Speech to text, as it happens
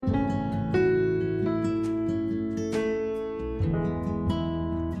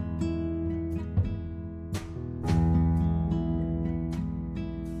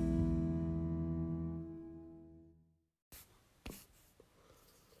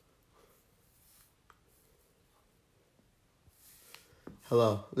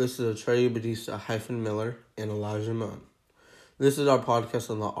Hello, this is Trey Batista-Miller and Elijah Moon. This is our podcast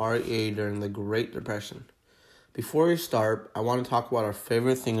on the REA during the Great Depression. Before we start, I want to talk about our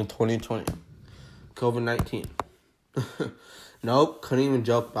favorite thing in 2020, COVID-19. Nope, couldn't even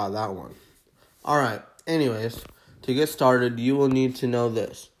joke about that one. Alright, anyways, to get started, you will need to know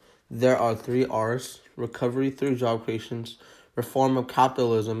this. There are 3 R's: recovery through job creations, reform of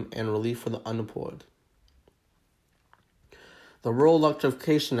capitalism, and relief for the unemployed. The Rural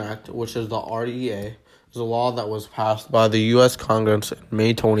Electrification Act, which is the REA, is a law that was passed by the U.S. Congress on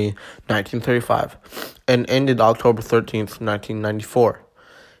May 20, 1935, and ended October 13, 1994.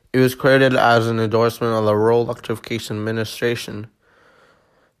 It was created as an endorsement of the Rural Electrification Administration.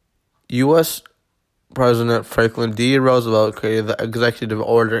 U.S. President Franklin D. Roosevelt created the executive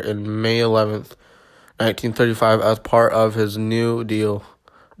order in May 11, 1935, as part of his New Deal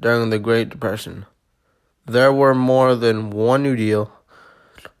during the Great Depression. There were more than one New Deal.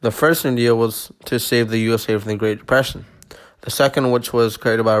 The first New Deal was to save the USA from the Great Depression. The second, which was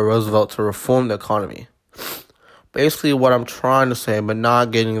created by Roosevelt to reform the economy. Basically what I'm trying to say, but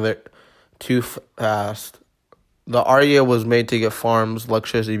not getting there too fast. The REA was made to get farms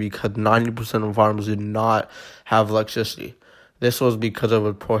electricity because 90% of farms did not have electricity. This was because of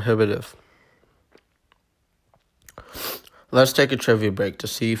a prohibitive. Let's take a trivia break to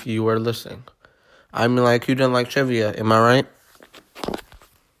see if you were listening. I mean, like, you didn't like trivia, am I right?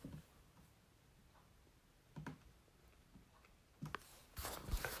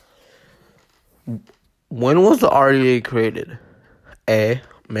 When was the REA created? A.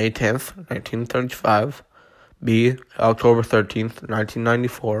 May 10th, 1935. B. October 13th,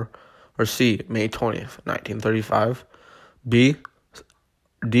 1994. Or C. May 20th, 1935. D.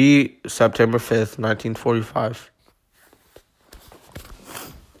 September 5th, 1945.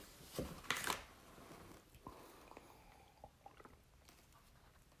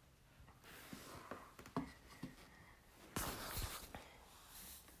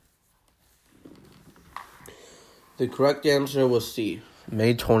 The correct answer was C,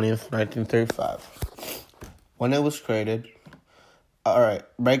 May 20th, 1935. When it was created. Alright,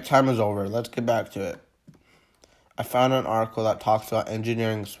 break time is over. Let's get back to it. I found an article that talks about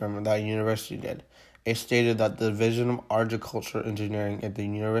engineering experiment that a university did. It stated that the Division of Agricultural Engineering at the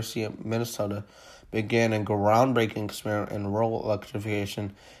University of Minnesota began a groundbreaking experiment in rural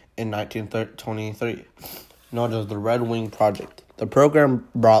electrification in 1923, known as the Red Wing Project. The program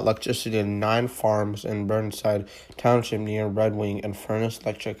brought electricity to 9 farms in Burnside Township near Red Wing and furnished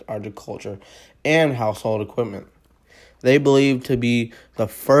electric agriculture and household equipment. They believed to be the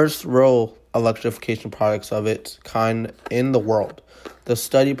first rural electrification projects of its kind in the world. The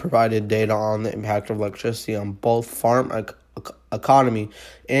study provided data on the impact of electricity on both farm economy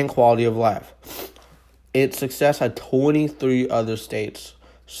and quality of life. Its success had 23 other states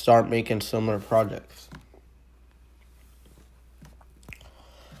start making similar projects.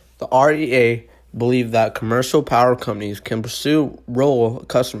 The REA believed that commercial power companies can pursue rural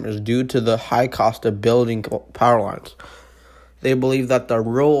customers due to the high cost of building power lines. They believed that the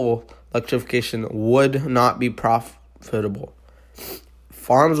rural electrification would not be profitable.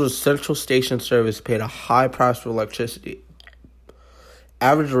 Farms with central station service paid a high price for electricity.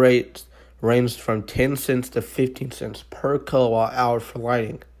 Average rates ranged from 10 cents to 15 cents per kilowatt hour for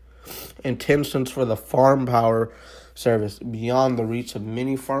lighting, and 10 cents for the farm power service, beyond the reach of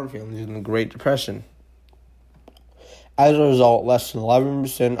many farm families in the Great Depression. As a result, less than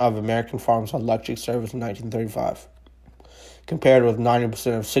 11% of American farms had electric service in 1935, compared with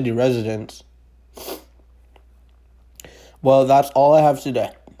 90% of city residents. Well, that's all I have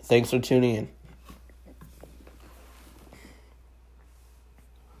today. Thanks for tuning in.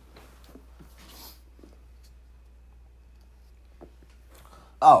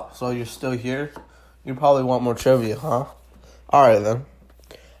 Oh, so you're still here? You probably want more trivia, huh? Alright then.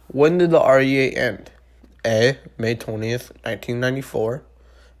 When did the REA end? A. May 20th, 1994.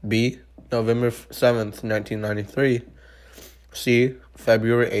 B. November 7th, 1993. C.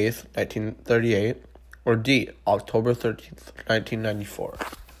 February 8th, 1938. Or D. October 13th, 1994.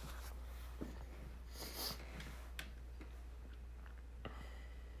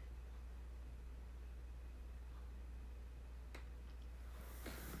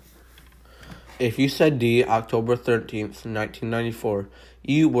 If you said D, October 13th, 1994,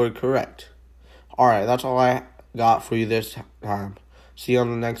 you were correct. Alright, that's all I got for you this time. See you on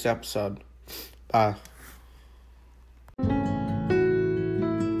the next episode. Bye.